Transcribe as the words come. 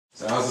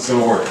So how's this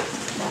gonna work?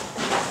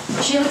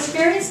 She'll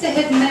experience the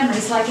hidden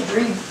memories like a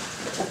dream.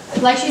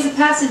 Like she's a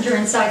passenger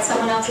inside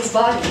someone else's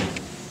body.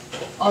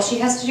 All she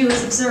has to do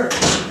is observe.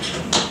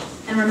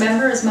 And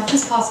remember as much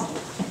as possible.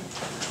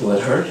 Will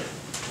it hurt?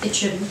 It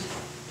shouldn't.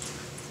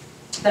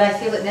 But I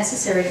feel it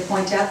necessary to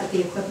point out that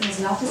the equipment is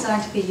not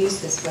designed to be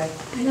used this way.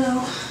 I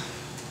know.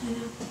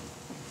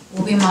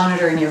 We'll be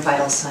monitoring your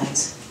vital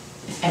signs.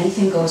 If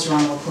anything goes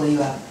wrong, we'll pull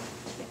you out.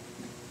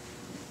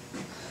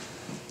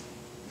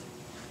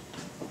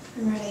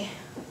 I'm ready.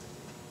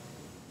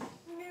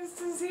 Nice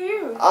to see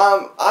you.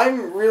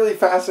 I'm really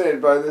fascinated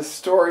by this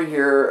story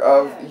here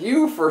of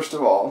you, first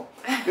of all.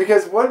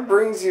 Because what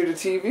brings you to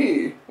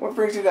TV? What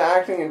brings you to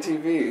acting and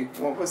TV?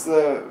 What was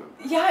the...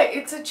 Yeah,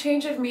 it's a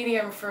change of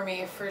medium for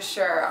me, for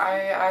sure.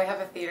 I have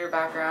a theater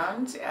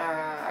background.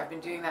 I've been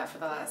doing that for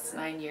the last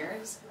 9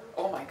 years.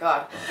 Oh my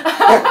god.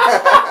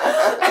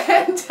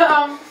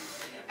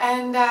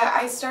 and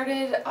I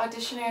started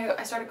auditioning.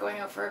 I started going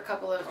out for a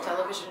couple of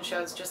television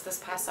shows just this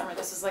past summer.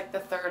 This was like the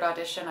 3rd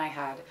audition I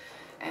had.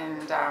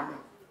 And I'm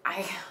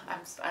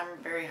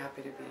very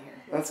happy to be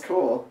here. That's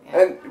cool.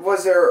 Yeah. And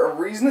was there a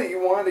reason that you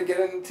wanted to get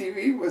into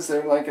TV? Was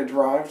there like a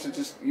drive to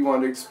just, you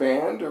wanted to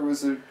expand, or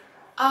was it...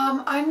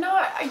 I'm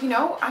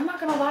not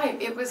gonna lie,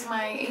 it was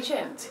my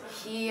agent.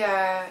 He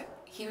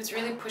was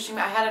really pushing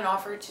me. I had an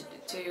offer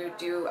to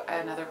do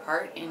another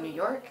part in New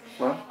York,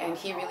 and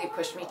he really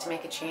pushed me to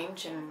make a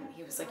change, and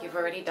he was like, you've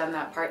already done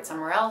that part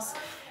somewhere else,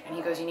 and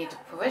he goes, you need to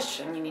push,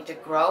 and you need to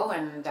grow,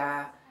 and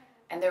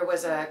there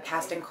was a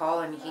casting call,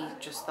 and he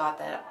just thought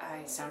that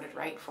I sounded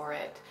right for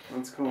it.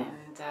 That's cool.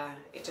 And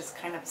it just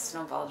kind of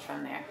snowballed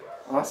from there.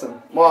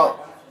 Awesome.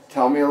 Well,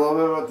 tell me a little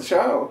bit about the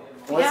show.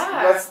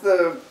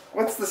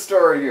 What's the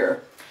story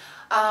here?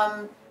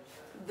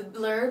 The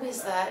blurb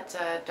is that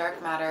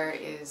Dark Matter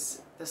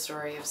is the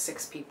story of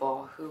 6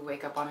 people who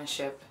wake up on a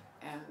ship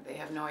and they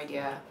have no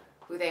idea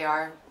who they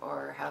are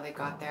or how they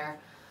got there.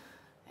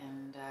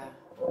 And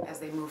as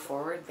they move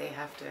forward, they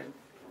have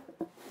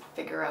to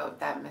figure out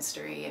that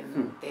mystery,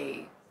 and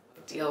they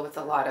deal with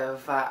a lot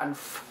of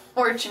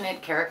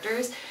unfortunate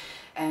characters.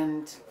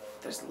 And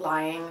there's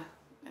lying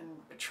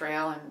and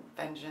betrayal and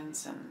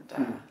vengeance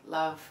and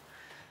love.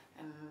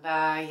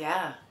 And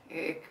yeah,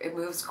 it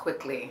moves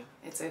quickly.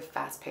 It's a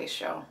fast-paced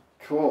show.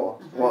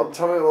 Cool. Well,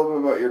 tell me a little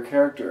bit about your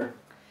character.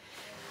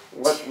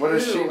 What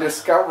does she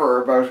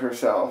discover about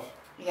herself?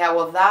 Yeah,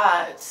 well,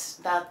 that's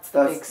the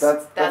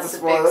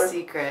big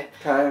secret.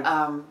 Okay.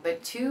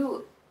 But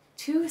two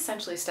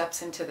essentially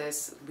steps into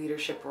this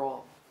leadership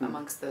role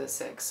amongst the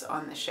 6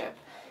 on the ship,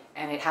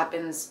 and it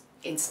happens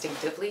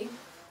instinctively.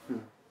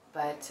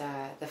 But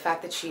the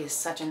fact that she is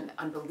such an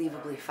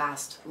unbelievably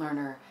fast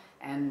learner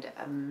and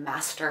a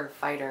master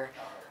fighter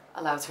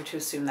allows her to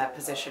assume that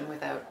position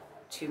without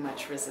too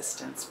much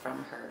resistance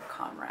from her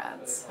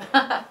comrades.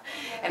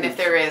 And if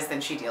there is, then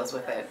she deals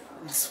with it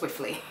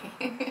swiftly.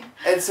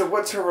 And so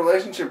what's her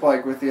relationship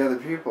like with the other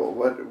people?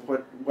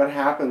 What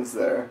happens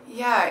there?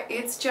 Yeah,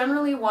 it's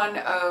generally one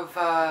of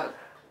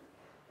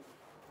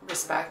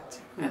respect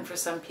and for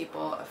some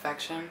people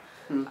affection.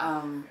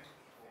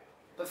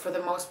 But for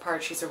the most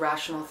part, she's a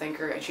rational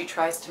thinker, and she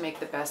tries to make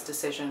the best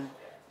decision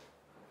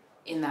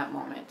in that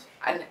moment.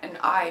 And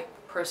I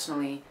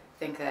personally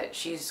think that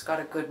she's got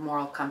a good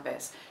moral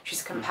compass.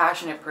 She's a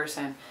compassionate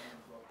person,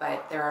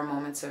 but there are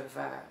moments of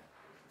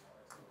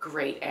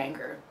great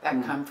anger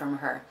that come from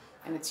her,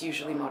 and it's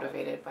usually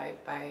motivated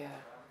by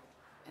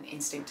an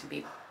instinct to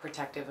be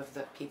protective of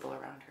the people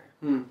around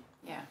her.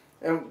 Yeah.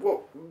 And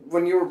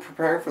when you were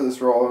preparing for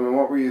this role, I mean,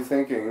 what were you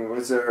thinking?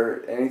 Was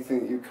there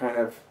anything you kind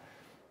of,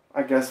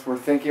 I guess, were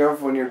thinking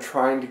of when you're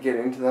trying to get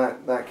into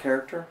that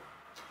character?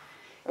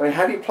 I mean,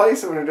 how do you play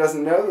someone who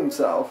doesn't know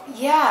themselves?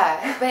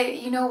 Yeah, but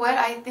you know what?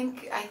 I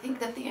think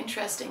that the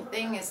interesting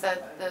thing is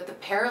that the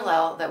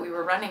parallel that we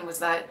were running was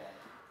that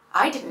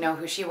I didn't know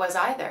who she was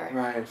either.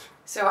 Right.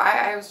 So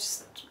I was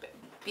just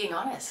being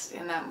honest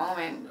in that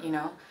moment, you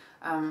know.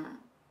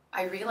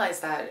 I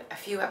realized that a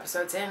few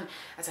episodes in,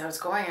 as I was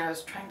going, I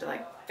was trying to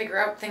like figure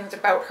out things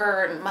about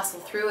her and muscle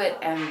through it,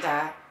 and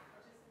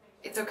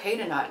it's okay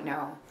to not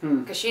know,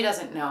 because she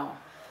doesn't know,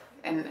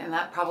 and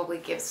that probably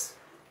gives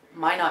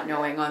my not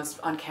knowing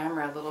on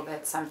camera a little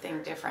bit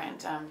something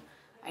different.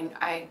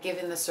 I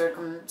given the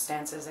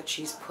circumstances that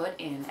she's put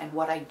in and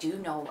what I do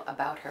know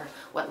about her,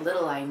 what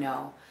little I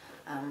know,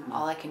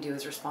 all I can do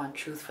is respond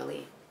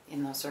truthfully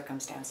in those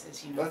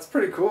circumstances, you know. That's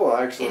pretty cool,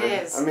 actually.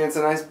 It is. I mean, it's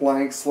a nice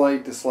blank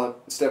slate to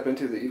step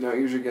into that you don't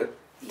usually get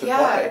to play.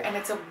 Yeah, and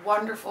it's a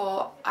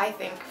wonderful, I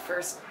think,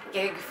 first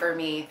gig for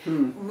me,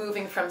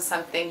 moving from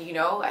something, you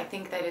know. I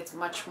think that it's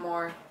much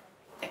more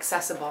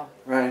accessible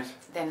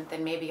than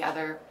maybe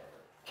other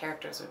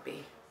characters would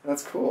be.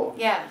 That's cool.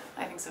 Yeah,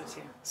 I think so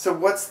too. So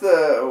what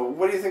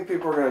do you think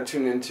people are going to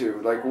tune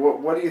into? Like,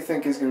 what do you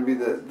think is going to be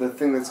the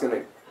thing that's going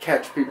to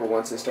catch people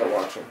once they start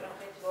watching?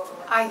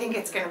 I think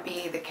it's going to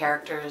be the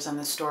characters and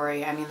the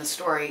story. I mean, the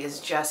story is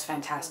just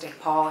fantastic.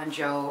 Paul and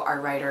Joe, our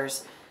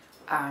writers,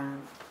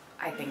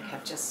 I think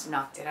have just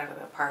knocked it out of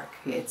the park.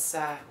 It's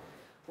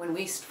when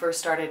we first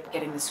started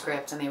getting the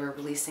script and they were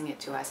releasing it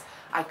to us,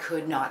 I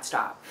could not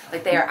stop.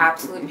 Like, they are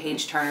absolute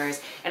page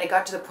turners, and it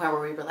got to the point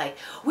where we were like,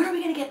 when are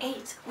we gonna get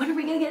 8? When are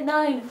we gonna get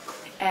 9?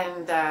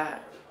 And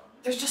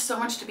there's just so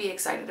much to be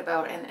excited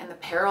about, and the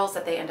perils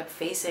that they end up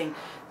facing,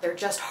 they're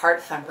just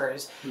heart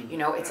thumpers. You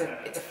know, it's a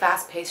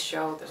fast-paced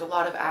show. There's a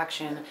lot of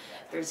action.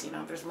 There's, you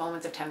know, there's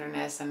moments of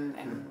tenderness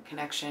and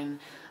connection,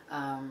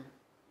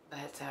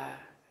 but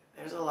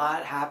there's a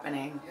lot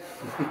happening.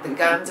 The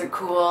guns are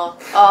cool.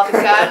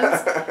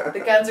 Oh, the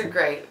guns are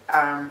great,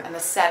 and the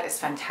set is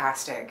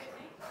fantastic.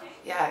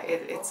 Yeah,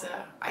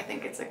 I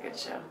think it's a good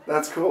show.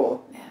 That's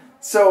cool. Yeah.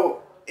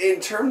 So, in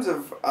terms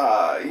of,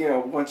 you know,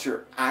 once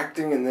you're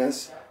acting in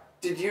this,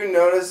 did you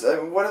notice,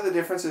 what are the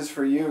differences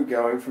for you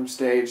going from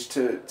stage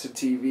to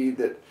TV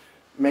that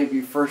maybe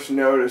you first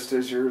noticed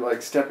as you're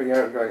like stepping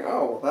out and going,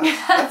 oh, well,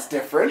 that's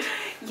different?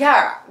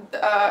 Yeah,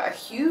 a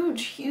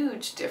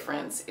huge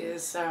difference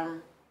is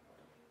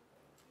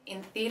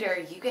in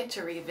theater, you get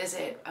to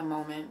revisit a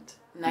moment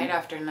night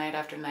after night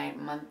after night,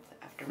 month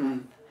after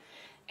month.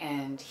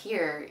 And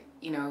here,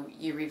 you know,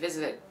 you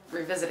revisit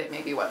it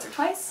maybe once or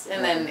twice,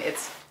 and then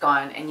it's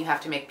gone, and you have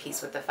to make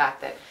peace with the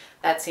fact that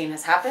that scene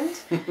has happened,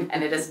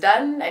 and it is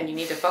done, and you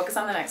need to focus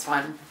on the next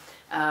one.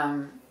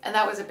 And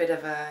that was a bit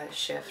of a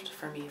shift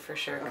for me, for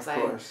sure, because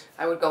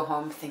I would go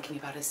home thinking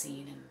about a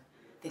scene and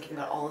thinking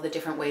about all the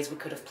different ways we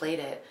could have played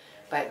it.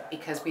 But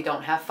because we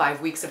don't have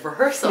 5 weeks of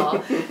rehearsal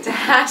to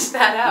hash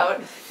that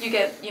out,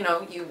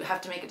 you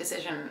have to make a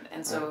decision.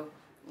 And so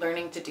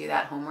learning to do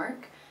that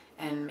homework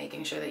and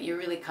making sure that you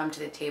really come to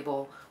the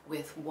table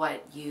with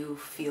what you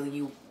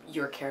feel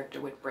your character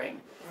would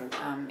bring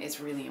is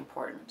really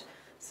important.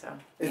 So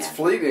it's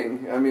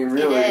fleeting. I mean,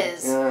 really. It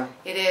is. Yeah.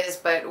 It is,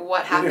 but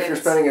what happens... Even if you're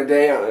spending a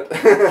day on it.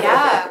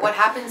 Yeah, what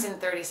happens in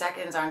 30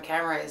 seconds on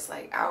camera is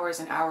like hours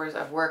and hours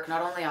of work,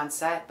 not only on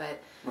set, but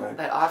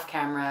off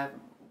camera,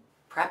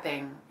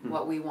 prepping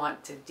what we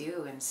want to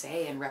do and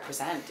say and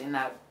represent in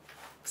that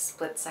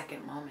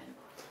split-second moment.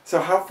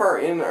 So how far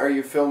in are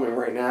you filming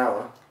right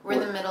now? We're in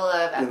the middle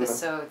of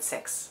episode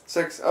 6.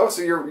 6? Oh,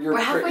 so you're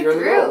halfway you're in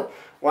the through. middle.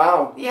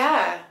 Wow.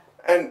 Yeah.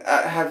 And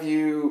have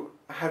you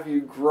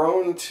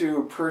grown to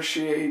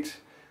appreciate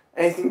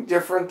anything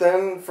different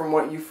then from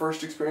what you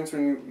first experienced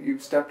when you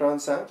stepped on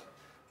set?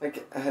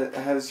 Like,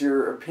 has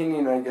your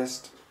opinion, I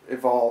guess,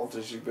 evolved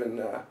as you've been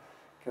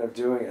kind of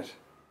doing it?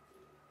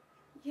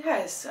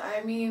 Yes,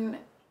 I mean,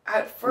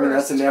 at first... I mean,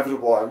 that's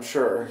inevitable, I'm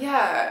sure.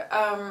 Yeah,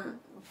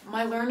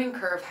 my learning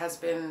curve has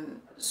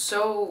been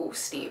so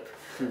steep,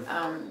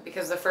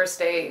 because the first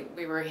day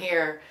we were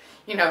here,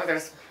 you know,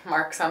 there's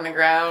marks on the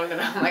ground, and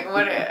I'm like,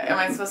 what, am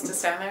I supposed to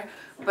stand there?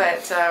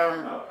 But,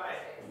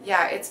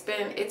 yeah, it's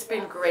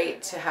been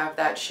great to have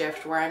that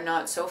shift where I'm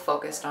not so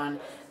focused on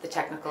the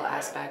technical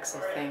aspects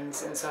of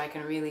things, and so I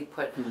can really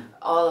put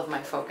all of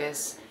my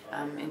focus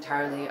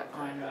entirely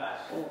on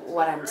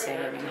what I'm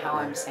saying and how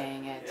I'm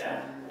saying it,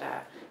 and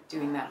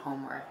doing that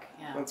homework.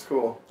 Yeah. That's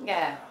cool.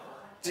 Yeah.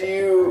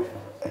 Do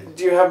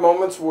you have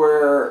moments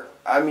where,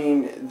 I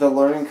mean, the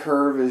learning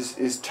curve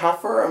is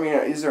tougher? I mean,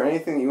 is there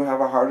anything that you have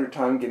a harder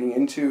time getting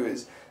into?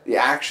 Is the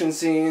action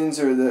scenes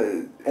or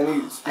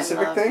any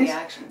specific things? I love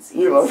the action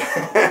scenes. You love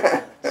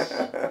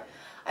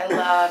I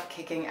love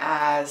kicking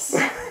ass,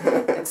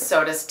 and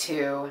so does 2.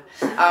 You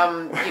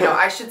know,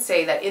 I should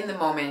say that in the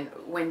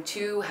moment, when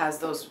 2 has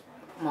those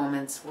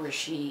moments where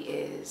she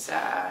is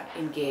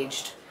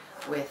engaged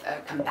with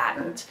a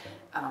combatant,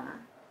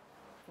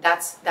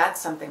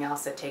 that's something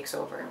else that takes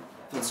over.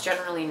 It's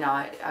generally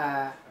not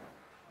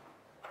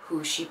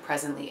who she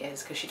presently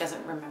is, because she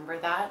doesn't remember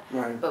that.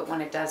 Right. But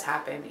when it does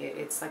happen,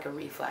 it's like a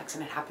reflex,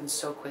 and it happens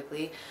so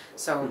quickly.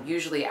 So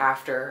usually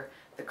after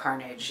the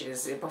carnage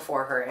is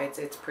before her,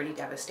 it's pretty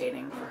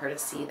devastating for her to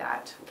see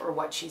that, or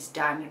what she's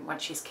done and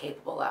what she's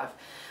capable of.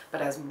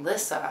 But as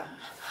Melissa,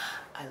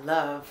 I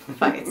love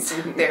fights.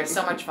 They're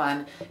so much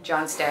fun.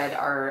 John Stead,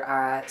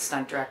 our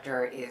stunt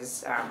director,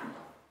 is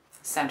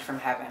sent from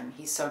heaven.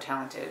 He's so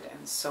talented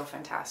and so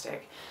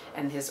fantastic,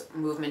 and his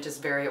movement is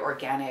very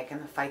organic,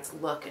 and the fights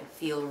look and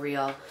feel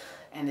real,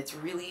 and it's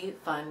really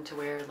fun to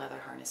wear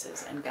leather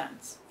harnesses and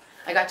guns.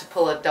 I got to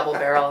pull a double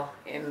barrel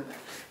in,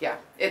 yeah,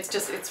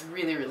 it's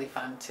really, really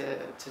fun to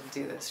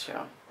do this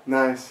show.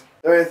 Nice.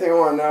 The only thing I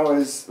want to know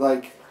is,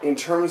 like, in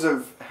terms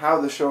of how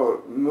the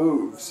show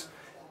moves,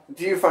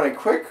 do you find it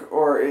quick,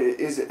 or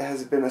has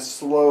it been a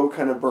slow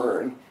kind of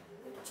burn?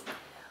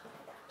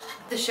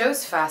 The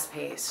show's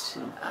fast-paced,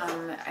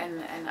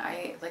 and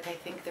I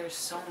think there's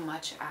so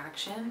much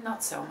action,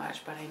 not so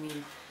much, but I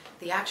mean,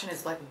 the action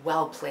is like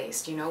well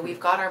placed. You know, we've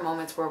got our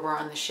moments where we're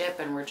on the ship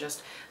and we're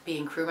just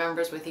being crew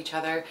members with each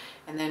other,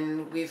 and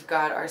then we've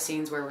got our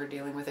scenes where we're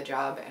dealing with a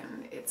job,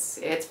 and it's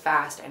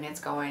fast and it's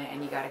going,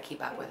 and you got to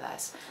keep up with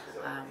us.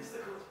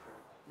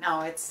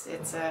 No, it's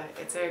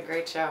a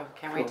great show.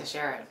 Can't wait to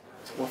share it.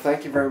 Well,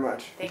 thank you very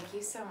much. Thank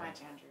you so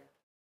much, Andrew.